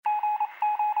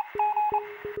Cohort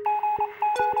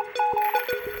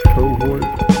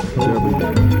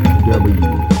W.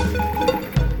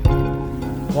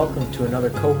 Welcome to another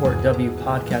Cohort W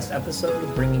podcast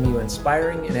episode, bringing you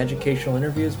inspiring and educational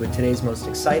interviews with today's most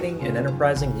exciting and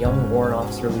enterprising young warrant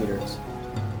officer leaders.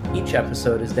 Each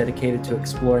episode is dedicated to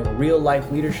exploring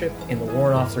real-life leadership in the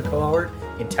warrant officer cohort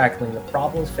and tackling the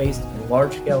problems faced in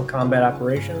large-scale combat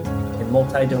operations and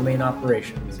multi-domain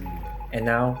operations. And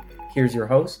now, here's your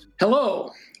host.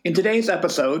 Hello. In today's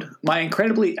episode, my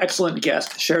incredibly excellent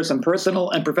guest shares some personal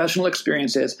and professional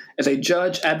experiences as a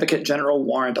Judge Advocate General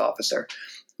warrant officer.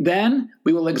 Then,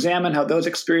 we will examine how those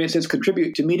experiences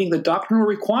contribute to meeting the doctrinal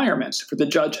requirements for the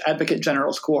Judge Advocate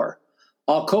General's Corps.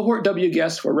 All Cohort W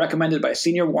guests were recommended by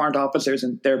senior warrant officers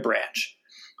in their branch.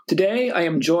 Today, I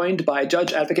am joined by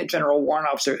Judge Advocate General Warrant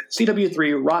Officer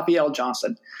CW3 Raphael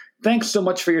Johnson. Thanks so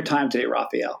much for your time today,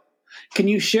 Raphael. Can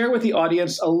you share with the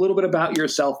audience a little bit about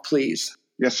yourself, please?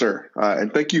 Yes, sir.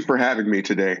 And thank you for having me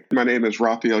today. My name is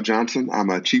Raphael Johnson.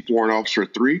 I'm a Chief Warrant Officer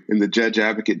 3 in the Judge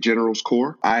Advocate General's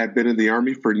Corps. I have been in the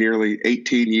Army for nearly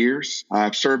 18 years.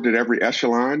 I've served at every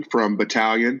echelon from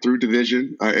battalion through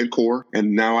division and corps.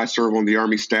 And now I serve on the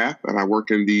Army staff and I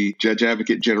work in the Judge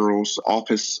Advocate General's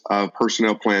Office of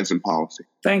Personnel Plans and Policy.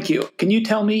 Thank you. Can you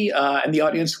tell me and the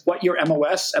audience what your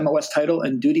MOS title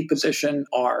and duty position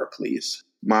are, please?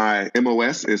 My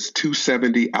MOS is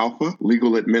 270 Alpha,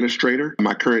 Legal Administrator.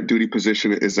 My current duty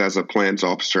position is as a plans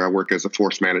officer. I work as a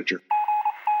force manager.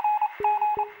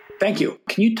 Thank you.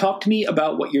 Can you talk to me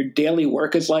about what your daily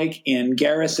work is like in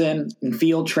garrison, in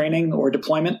field training, or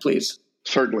deployment, please?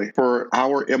 Certainly. For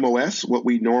our MOS, what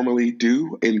we normally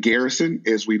do in garrison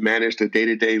is we manage the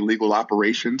day-to-day legal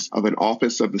operations of an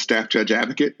office of the Staff Judge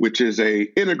Advocate, which is a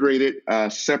integrated,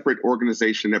 separate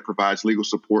organization that provides legal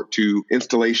support to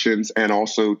installations and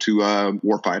also to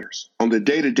warfighters. On the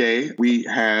day-to-day, we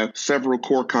have several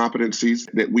core competencies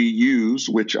that we use,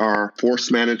 which are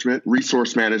force management,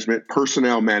 resource management,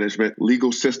 personnel management,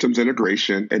 legal systems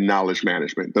integration, and knowledge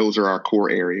management. Those are our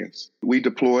core areas. We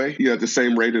deploy at the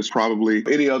same rate as probably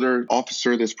any other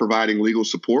officer that's providing legal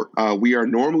support. We are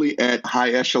normally at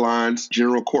high echelons,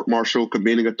 general court martial,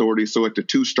 convening authority, so at the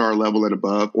 2-star level and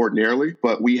above ordinarily.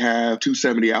 But we have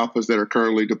 270 Alphas that are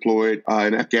currently deployed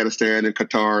in Afghanistan and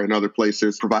Qatar and other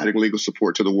places providing legal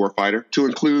support to the warfighter, to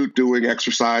include doing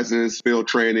exercises, field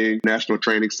training, National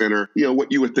Training Center, what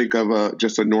you would think of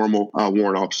just a normal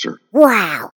warrant officer.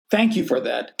 Wow. Thank you for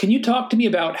that. Can you talk to me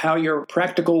about how your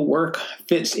practical work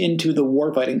fits into the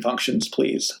warfighting functions,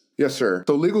 please? Yes, sir.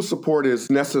 So legal support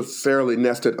is necessarily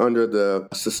nested under the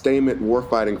sustainment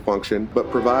warfighting function,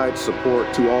 but provides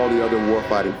support to all the other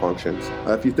warfighting functions.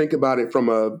 If you think about it from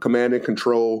a command and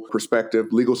control perspective,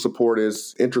 legal support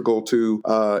is integral to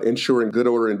ensuring good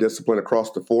order and discipline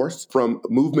across the force. From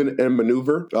movement and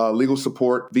maneuver, legal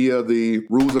support via the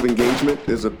rules of engagement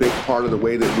is a big part of the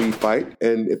way that we fight.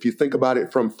 And if you think about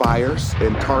it from fires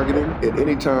and targeting, at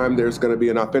any time there's going to be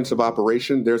an offensive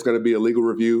operation, there's going to be a legal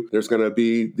review, there's going to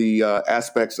be the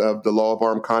aspects of the law of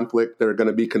armed conflict that are going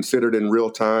to be considered in real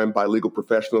time by legal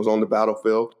professionals on the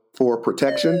battlefield. For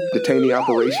protection, detainee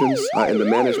operations and the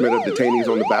management of detainees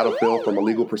on the battlefield from a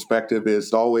legal perspective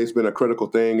has always been a critical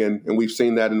thing, and we've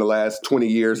seen that in the last 20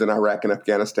 years in Iraq and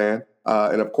Afghanistan.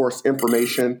 And of course,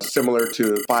 information similar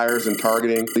to fires and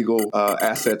targeting, legal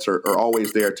assets are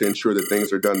always there to ensure that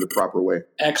things are done the proper way.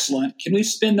 Excellent. Can we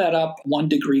spin that up 1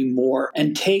 degree more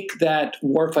and take that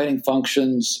warfighting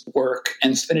functions work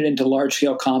and spin it into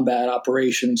large-scale combat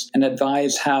operations and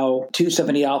advise how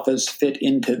 270 Alphas fit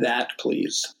into that,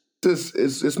 please? This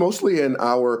is mostly in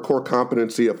our core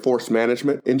competency of force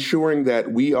management, ensuring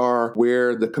that we are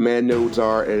where the command nodes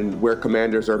are and where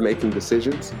commanders are making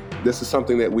decisions. This is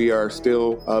something that we are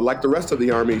still, like the rest of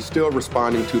the Army, still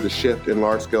responding to the shift in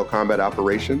large-scale combat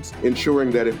operations,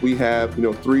 ensuring that if we have,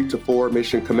 3 to 4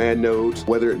 mission command nodes,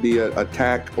 whether it be an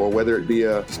attack or whether it be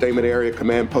a sustainment area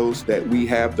command post, that we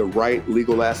have the right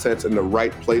legal assets in the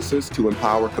right places to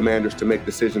empower commanders to make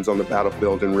decisions on the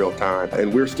battlefield in real time.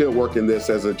 And we're still working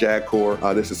this as a JAG Corps.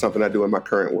 This is something I do in my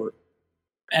current work.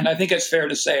 And I think it's fair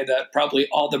to say that probably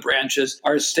all the branches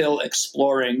are still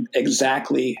exploring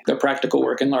exactly the practical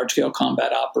work in large-scale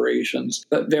combat operations.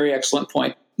 But very excellent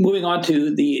point. Moving on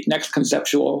to the next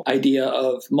conceptual idea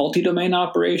of multi-domain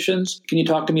operations. Can you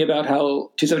talk to me about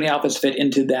how 270 Alphas fit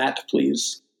into that,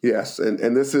 please? Yes,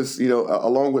 and this is,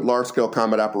 along with large-scale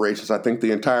combat operations, I think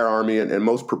the entire Army and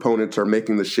most proponents are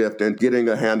making the shift and getting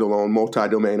a handle on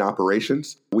multi-domain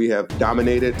operations. We have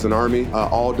dominated as an Army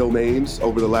all domains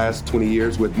over the last 20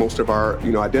 years with most of our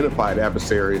identified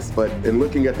adversaries. But in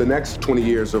looking at the next 20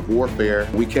 years of warfare,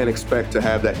 we can't expect to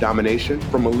have that domination.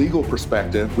 From a legal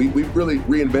perspective, we've really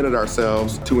reinvented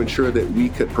ourselves to ensure that we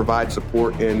could provide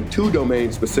support in two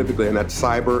domains specifically, and that's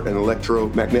cyber and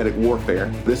electromagnetic warfare.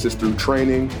 This is through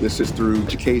training, this is through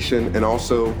education, and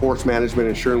also force management,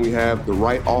 ensuring we have the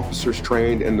right officers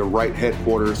trained in the right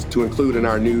headquarters to include in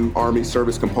our new Army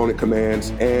Service Component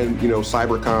Commands and,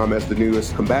 Cybercom as the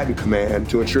newest combatant command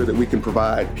to ensure that we can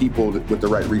provide people with the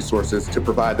right resources to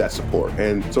provide that support.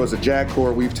 And so as a JAG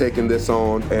Corps, we've taken this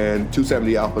on, and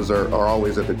 270 Alphas are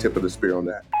always at the tip of the spear on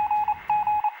that.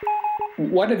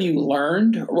 What have you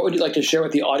learned, or what would you like to share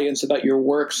with the audience about your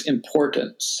work's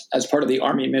importance as part of the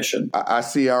Army mission? I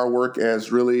see our work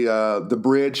as really the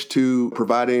bridge to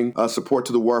providing support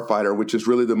to the warfighter, which is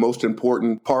really the most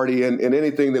important party in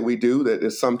anything that we do that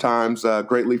is sometimes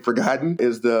greatly forgotten,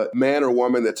 is the man or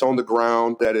woman that's on the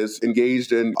ground that is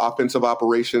engaged in offensive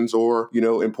operations or,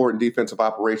 important defensive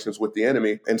operations with the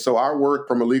enemy. And so our work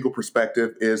from a legal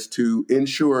perspective is to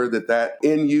ensure that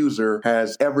end user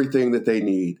has everything that they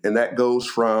need. And that goes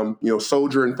from,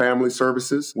 soldier and family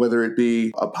services, whether it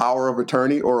be a power of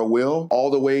attorney or a will,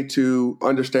 all the way to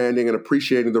understanding and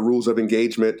appreciating the rules of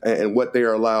engagement and what they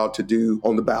are allowed to do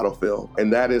on the battlefield.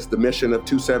 And that is the mission of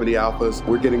 270 Alphas.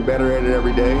 We're getting better at it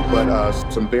every day, but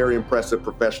some very impressive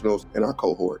professionals in our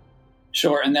cohort.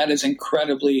 Sure, and that is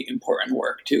incredibly important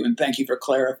work, too. And thank you for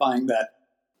clarifying that.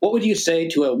 What would you say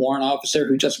to a warrant officer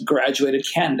who just graduated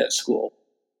candidate school?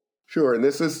 Sure. And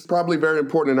this is probably very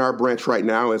important in our branch right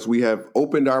now, as we have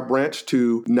opened our branch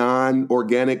to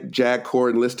non-organic JAG Corps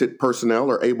enlisted personnel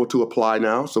are able to apply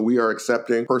now. So we are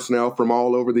accepting personnel from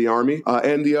all over the Army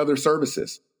and the other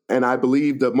services. And I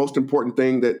believe the most important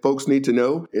thing that folks need to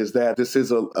know is that this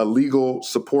is a legal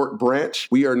support branch.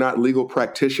 We are not legal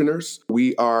practitioners.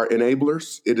 We are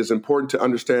enablers. It is important to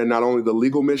understand not only the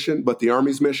legal mission, but the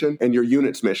Army's mission and your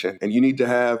unit's mission. And you need to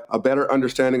have a better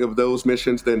understanding of those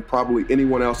missions than probably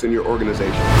anyone else in your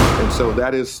organization. And so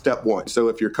that is step one. So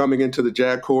if you're coming into the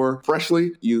JAG Corps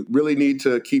freshly, you really need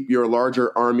to keep your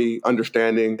larger Army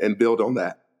understanding and build on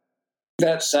that.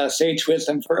 That's sage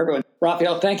wisdom for everyone.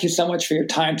 Raphael, thank you so much for your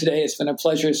time today. It's been a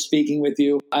pleasure speaking with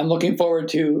you. I'm looking forward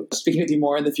to speaking with you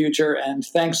more in the future. And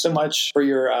thanks so much for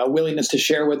your willingness to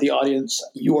share with the audience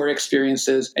your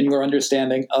experiences and your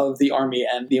understanding of the Army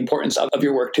and the importance of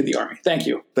your work to the Army. Thank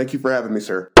you. Thank you for having me,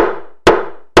 sir.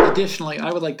 Additionally,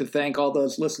 I would like to thank all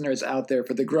those listeners out there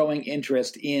for the growing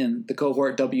interest in the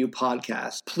Cohort W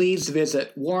podcast. Please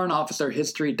visit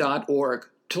warrantofficerhistory.org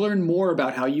to learn more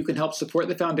about how you can help support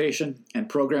the foundation and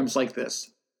programs like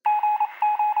this.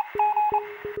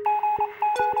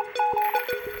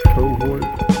 Cohort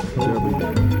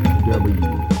W.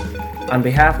 On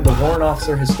behalf of the Warrant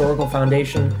Officer Historical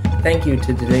Foundation, thank you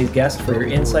to today's guest for your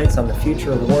insights on the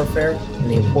future of warfare and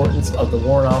the importance of the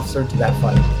warrant officer to that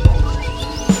fight.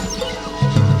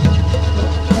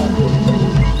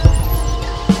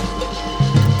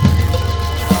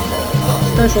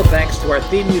 Special thanks to our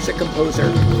theme music composer,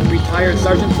 retired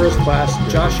Sergeant First Class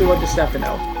Joshua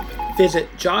DeStefano.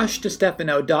 Visit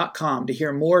joshdestefano.com to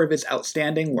hear more of his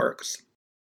outstanding works.